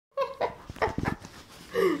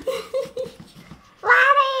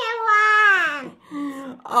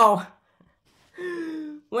Oh,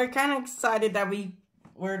 we're kind of excited that we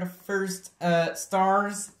were the first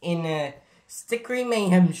stars in Stickery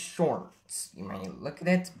Mayhem shorts. You might look at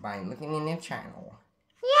it by looking in the channel.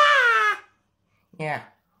 Yeah. Yeah,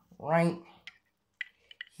 right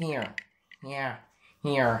here. Yeah,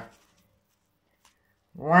 here.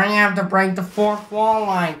 Why do you have to break the fourth wall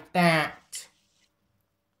like that?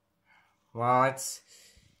 Well, it's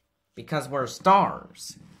because we're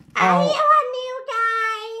stars. Are you new guys?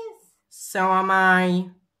 So am I.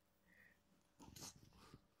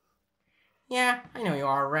 Yeah, I know you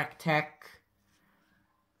are, Rectech.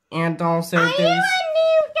 And also Are you a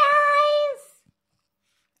new guys?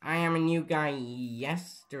 I am a new guy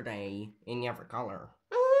yesterday in every color.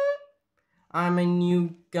 Mm-hmm. I'm a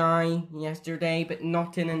new guy yesterday, but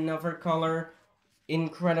not in another color.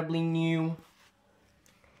 Incredibly new.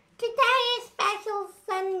 Today is special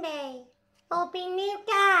Sunday. We'll be new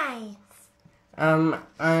guys. I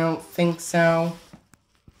don't think so.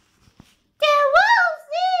 There will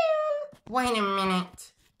soon. Wait a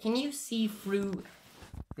minute. Can you see through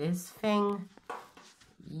this thing?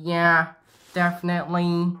 Yeah,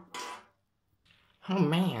 definitely. Oh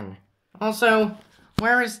man. Also,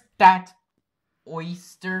 where is that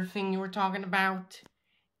oyster thing you were talking about?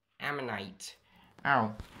 Ammonite.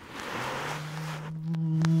 Oh.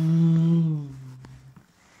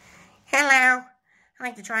 Hello. I'd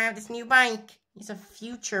like to try out this new bike. It's a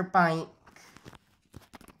future bike.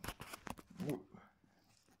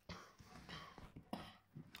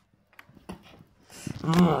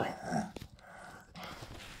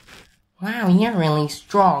 Wow, you're really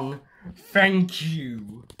strong. Thank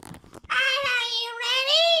you. Are you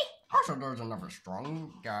ready? Also, there's another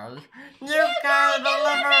strong guy. You got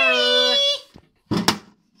delivery!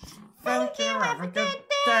 Thank you, have a good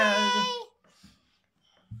day.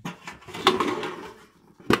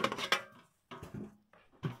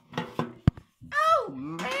 Oh,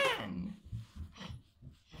 man.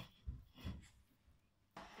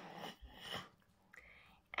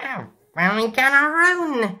 Oh, finally got our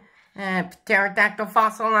own pterodactyl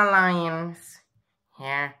fossil alliance.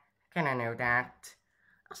 Yeah, kinda know that.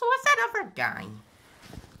 Also, what's that other guy?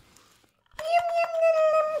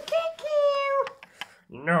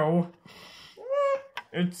 No.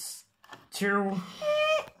 It's too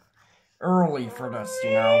early for this,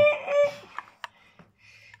 you know.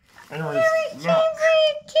 Anyways, look.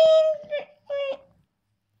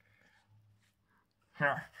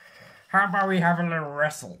 How about we have a little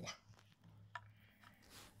wrestle?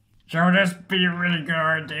 Shall this be a really good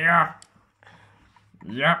idea?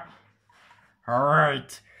 Yep.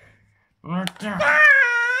 Alright. Look down. Guys!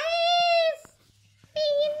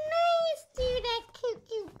 Being nice to that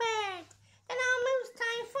cuckoo bird. And almost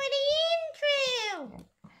time for the intro.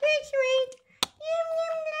 That's right. Yum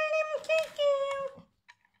yum yum cuckoo.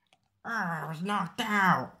 Ah, I was knocked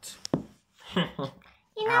out.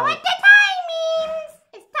 You know what the time means?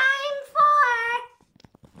 It's time for...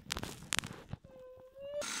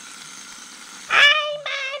 I'm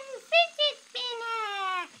on Fidget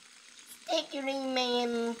Spinner! Stickery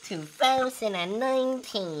Mayhem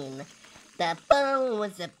 2019. The ball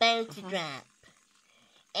was about to drop.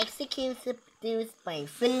 Executed produced by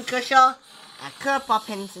Fincushaw, a Kerpop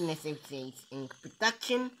Henson Associates in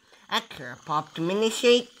production, a Kerpop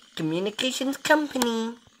Communications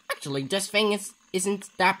Company. Actually, this thing isn't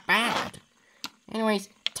that bad. Anyways,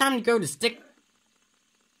 time to go to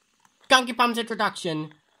Gunky Pump's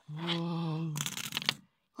introduction.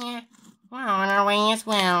 Yeah, we're on our way as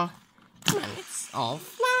well. Come on, it's all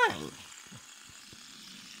flying.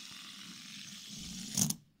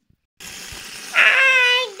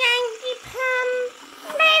 Hi, Gunky Pump.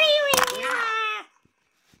 Ready when you are.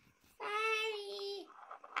 Sorry.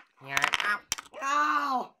 Yeah, ow.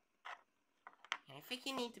 Oh! I think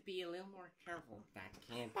you need to be a little more careful with that,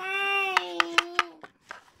 kid. Bye.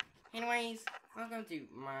 Anyways, welcome to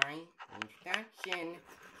my introduction.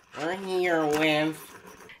 We're here with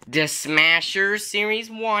the Smasher Series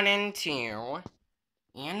 1 and 2.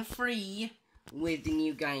 And 3 with the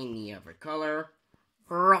new guy in the other color,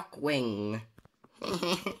 Rockwing.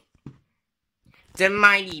 The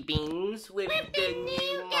Mighty Beans with the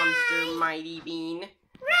new monster Mighty Bean.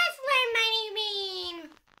 Wrestler Mighty Bean.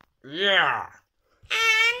 Yeah!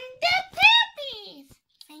 And the poopies.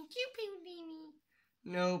 Thank you, Poodini.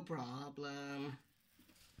 No problem.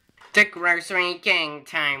 The Grocery Gang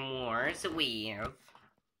Time Wars with a mean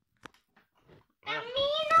old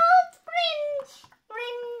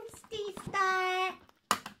Frinsty star.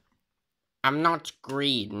 I'm not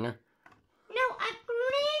green. No, a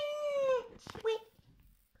Grinch. Wait.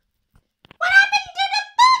 What happened to the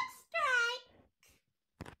book strike?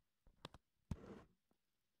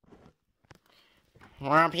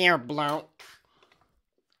 We're up here, bloke.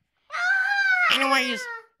 Anyways,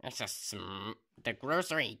 it's the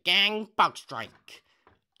grocery gang bug strike.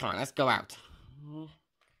 Come on, let's go out.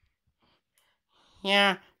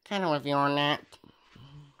 Yeah, kind of with you on that.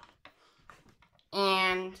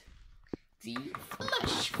 And the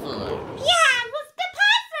flush food. Yeah, with the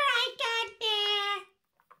puffer I got there.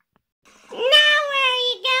 Now where are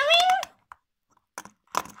you going?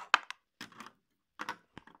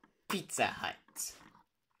 Pizza Hut.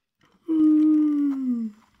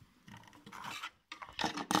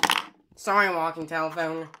 Sorry, walking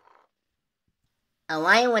telephone. Oh,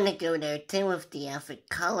 I want to go there too with the effort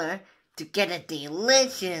color to get a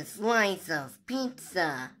delicious slice of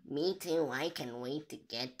pizza. Me too, I can wait to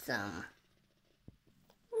get some.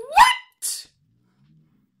 What?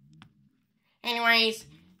 Anyways,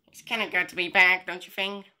 it's kind of good to be back, don't you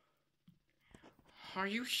think? Are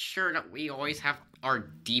you sure that we always have our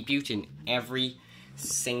debut in every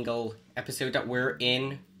single episode that we're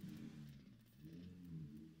in?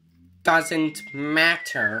 Doesn't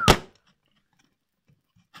matter.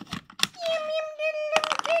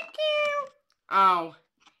 Oh,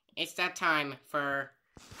 it's that time for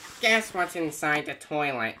guess what's inside the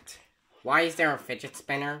toilet. Why is there a fidget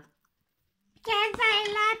spinner? Because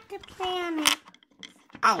I love to play on it.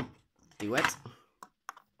 I'll do it.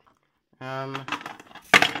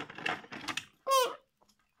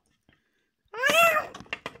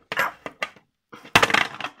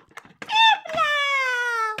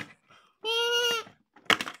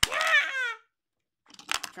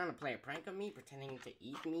 Trying to play a prank on me, pretending to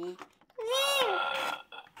eat me.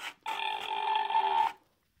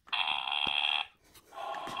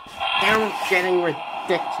 They're getting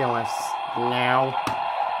ridiculous now.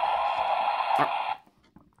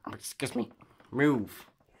 Oh, excuse me. Move.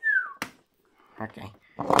 Okay.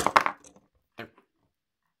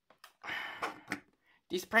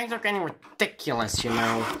 These pranks are getting ridiculous, you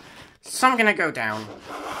know. So I'm gonna go down.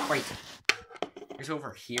 Wait. It's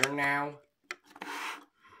over here now.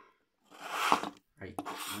 I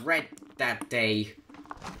read that day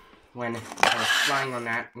when I was flying on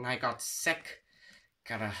that and I got sick,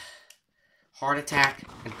 got a heart attack,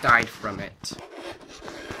 and died from it.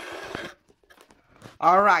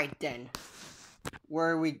 Alright then.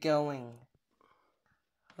 Where are we going?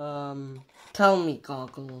 Tell me,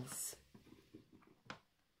 Goggles.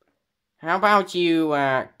 How about you,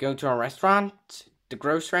 go to a restaurant? The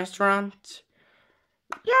Gross restaurant?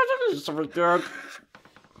 Yeah, that is so good.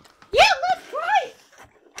 Yeah, let's try!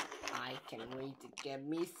 I can wait to get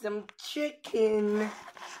me some chicken.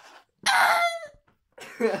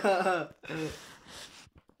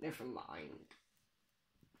 Never mind.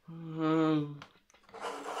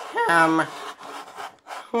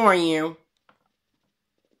 Who are you?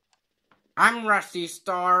 I'm Rusty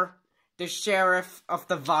Star, the sheriff of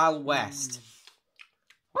the Vile West.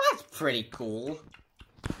 Well, that's pretty cool.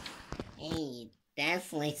 Hey, that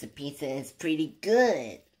slice of pizza is pretty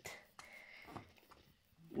good.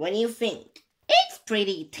 What do you think? It's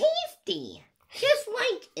pretty tasty. Just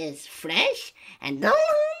like it's fresh and all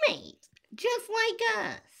homemade. Just like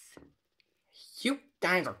us. You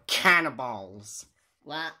guys are cannibals.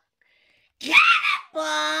 What?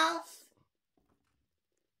 Cannibals!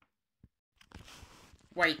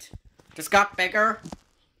 Wait, this got bigger?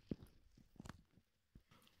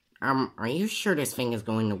 Are you sure this thing is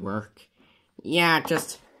going to work? Yeah,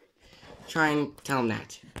 just try and tell him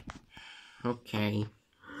that. Okay.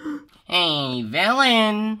 Hey,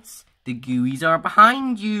 villains! The gooey's are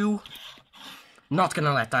behind you. Not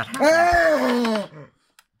gonna let that happen.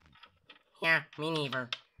 Yeah, me neither.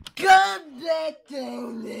 God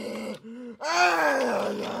damn it!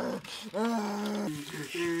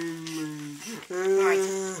 Alright,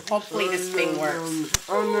 hopefully this thing works.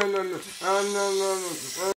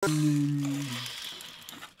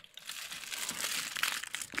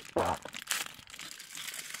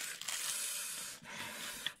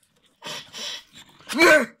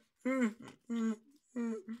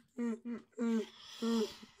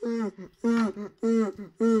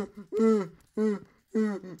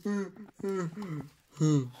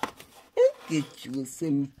 Get you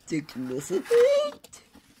some thickness of it.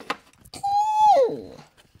 Cool.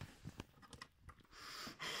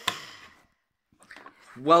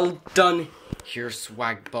 Well done, here,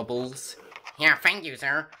 swag bubbles. Yeah, thank you,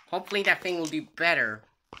 sir. Hopefully that thing will do better.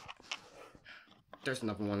 There's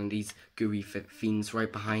another one of these gooey fiends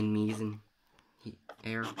right behind me, isn't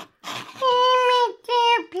there?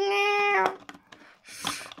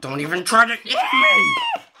 Don't even try to hit me!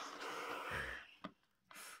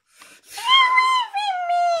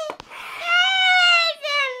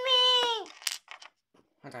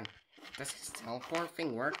 Hold on. This is still teleport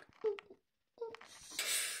thing work?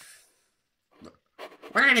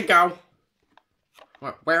 Where did it go?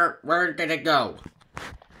 Where did it go?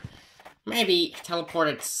 Maybe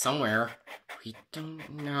teleported somewhere. We don't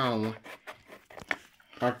know.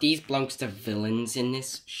 Are these blokes the villains in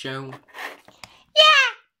this show?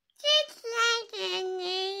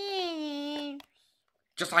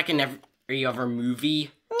 Just like in every other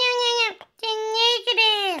movie? No. The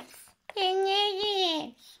negatives.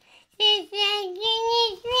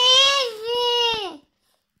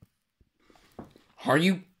 Are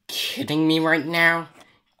you kidding me right now?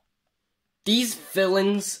 These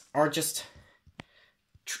villains are just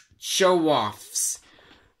show-offs.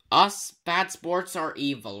 Us bad sports are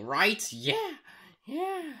evil, right? Yeah.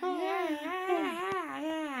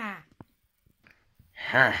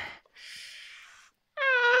 Huh.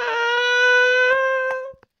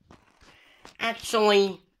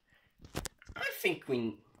 Actually, I think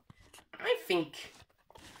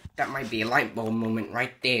that might be a light bulb moment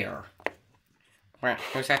right there. Where,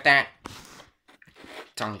 who's that?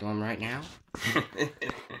 Talking to him right now.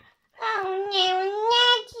 Oh no,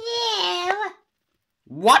 not you!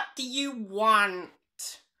 What do you want?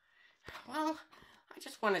 Well, I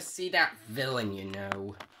just want to see that villain, you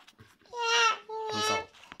know. He's all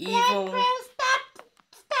evil. Lord GrossStopper,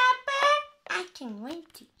 I can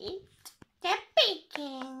wait to eat the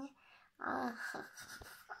bacon.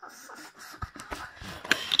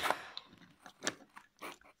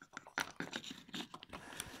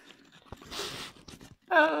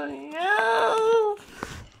 Oh no!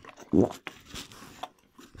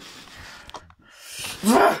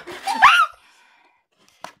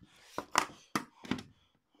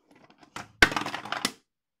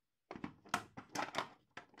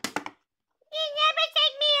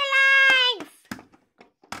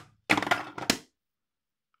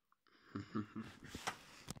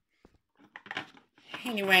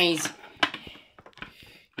 Anyways,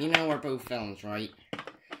 you know we're both villains, right?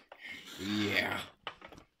 Yeah.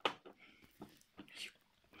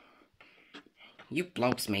 You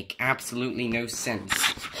blokes make absolutely no sense.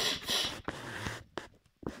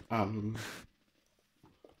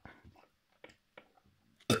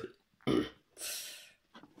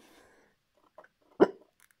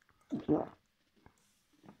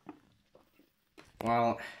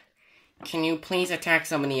 Well, can you please attack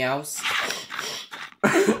somebody else?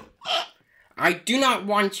 I do not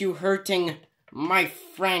want you hurting my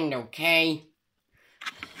friend, okay?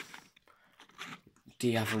 Do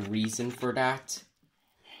you have a reason for that?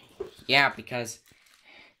 Yeah, because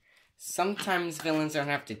sometimes villains don't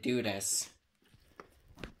have to do this.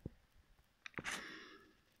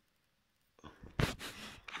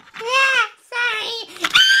 Yeah, sorry.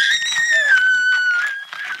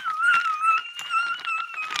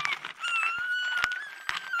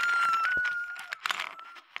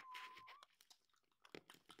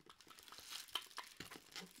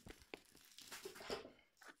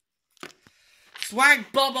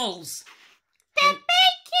 Swag bubbles! The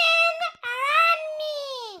bacon on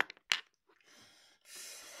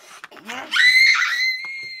me!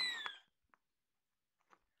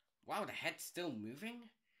 Wow, the head's still moving?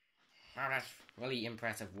 Wow, that's really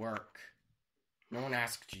impressive work. No one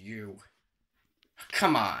asked you.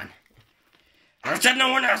 Come on. I said no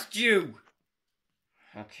one asked you!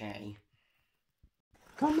 Okay.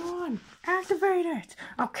 Come on, activate it!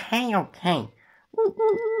 Okay.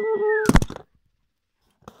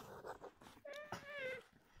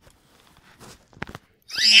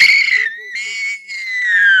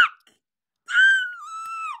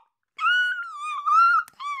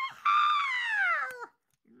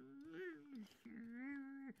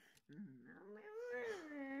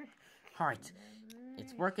 Alright,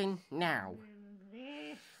 it's working now.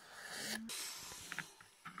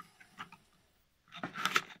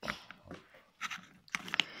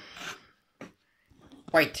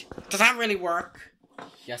 Wait, does that really work?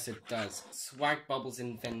 Yes, it does. Swag Bubbles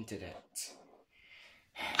invented it.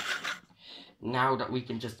 Now that we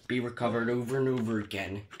can just be recovered over and over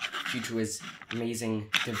again due to his amazing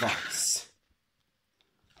device.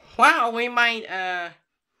 Wow, we might,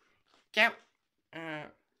 get,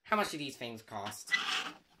 how much do these things cost?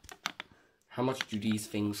 How much do these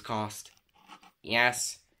things cost?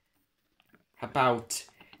 Yes. About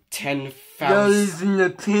 10,000. Isn't a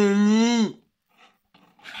penny.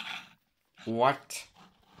 What?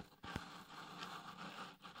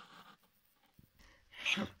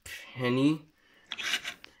 A penny?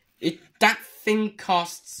 That thing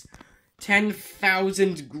costs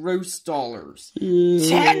 10,000 gross dollars.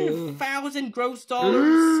 10,000 gross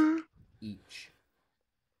dollars each.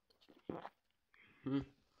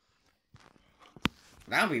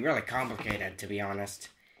 That would be really complicated, to be honest.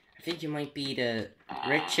 I think you might be the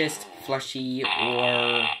richest Flushy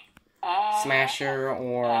or Smasher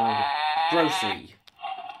or Grocery.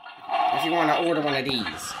 If you want to order one of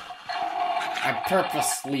these. I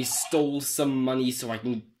purposely stole some money so I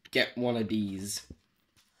can get one of these.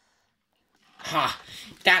 Ha!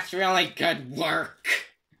 That's really good work!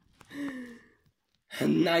 A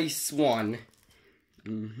nice one.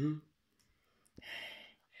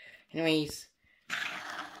 Anyways,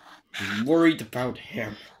 I'm worried about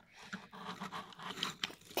him.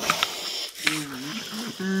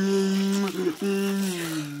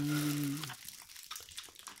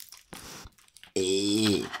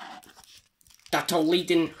 That totally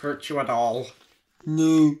didn't hurt you at all.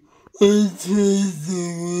 No, I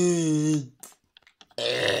tasted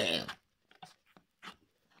it.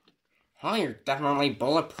 Oh, you're definitely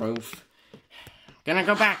bulletproof. Gonna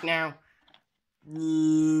go back now.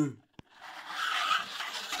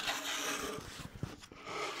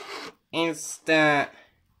 Is the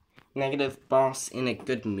negative boss in a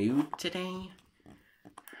good mood today?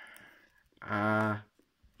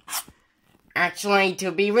 Actually,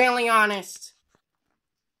 to be really honest,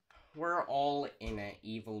 we're all in an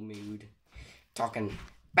evil mood. Talking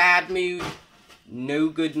bad mood, no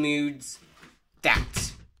good moods,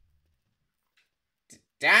 that.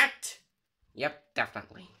 That? Yep,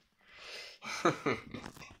 definitely.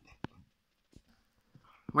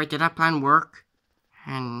 Wait, did that plan work?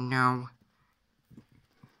 No.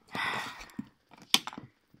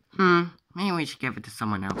 Maybe we should give it to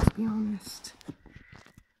someone else, to be honest.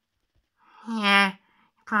 Yeah,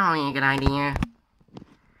 probably a good idea.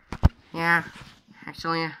 Yeah,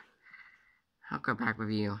 actually, I'll go back with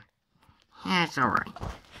you. Yeah, it's alright.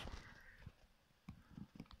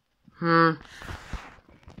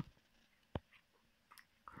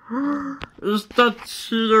 Is that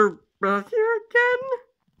cheater back here again?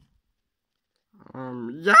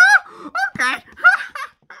 Yeah? Okay!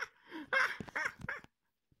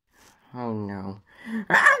 Oh no.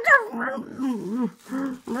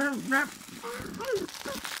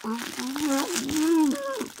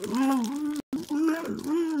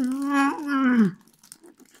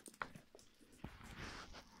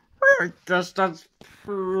 I guess that's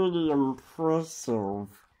pretty impressive.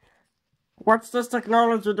 What's this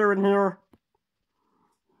technology doing here?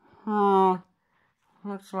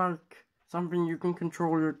 Looks like something you can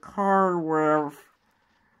control your car with.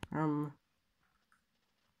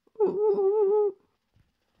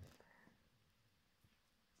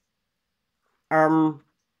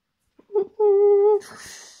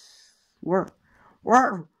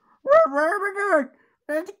 Where are we going?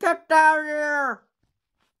 Let's get down here!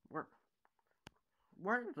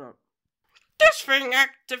 What is it? This thing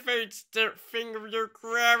activates the thing of your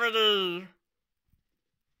gravity.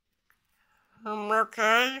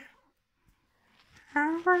 Okay.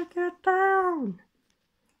 How do I get down?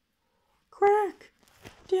 Quick!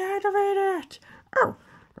 Deactivate it! Oh!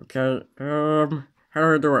 Okay, how do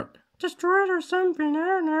I do it? Destroy it or something, I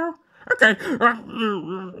don't know. Okay!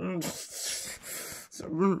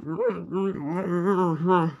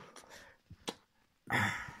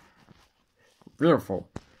 Beautiful.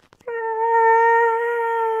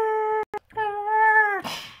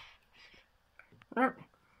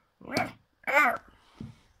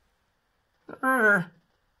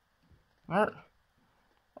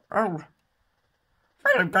 Oh,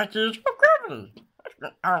 finally back to use of gravity.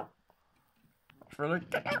 That's really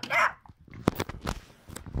good.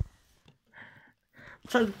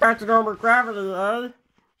 Change back to normal gravity, eh?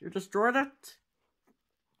 You destroyed it?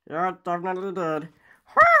 Yeah, it definitely did.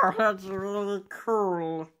 Wow, that's really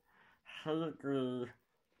cool. I agree.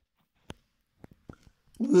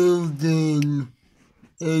 Well done.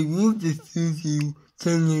 I will discuss you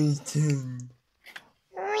 10 out of 10.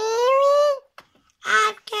 Really?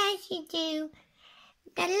 Of course you do.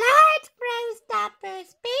 The Lord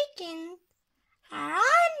GrossStopper's bacon are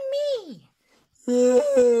on me.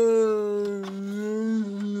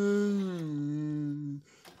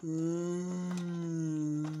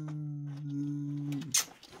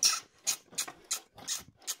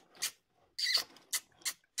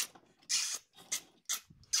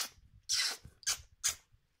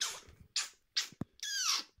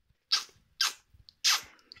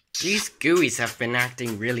 These gooeys have been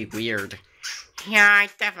acting really weird. Yeah, I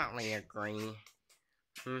definitely agree.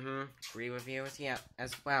 Agree with you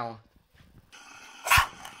as well.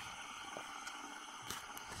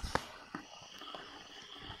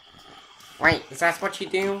 Wait, is that what you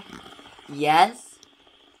do? Yes,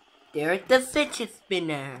 they're the fidget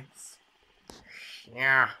spinners.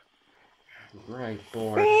 Yeah. I'm really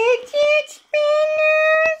bored. Fidget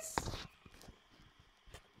spinners!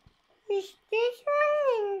 Is this one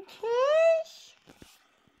in cash?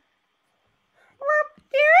 Well,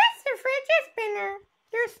 there is a fidget spinner.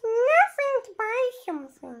 There's nothing to buy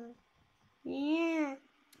something. Yeah.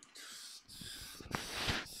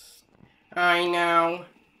 I know.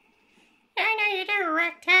 I know you do,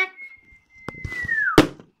 Rectech.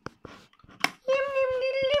 Yum, yum,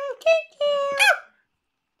 little, yum, cake, yum.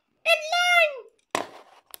 In line!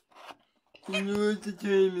 You know what the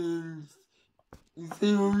time is. It's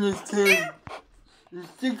almost time. The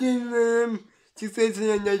Stickery Mayhem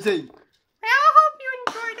successful on that side. Well, I hope you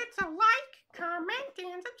enjoyed it, so like, comment,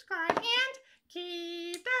 and subscribe, and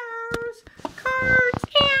keep those cards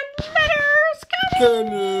and letters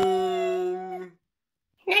coming!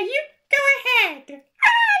 Now you go ahead.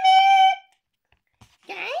 On it!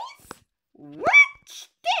 Guys, watch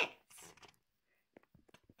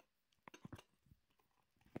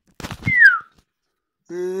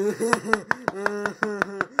this!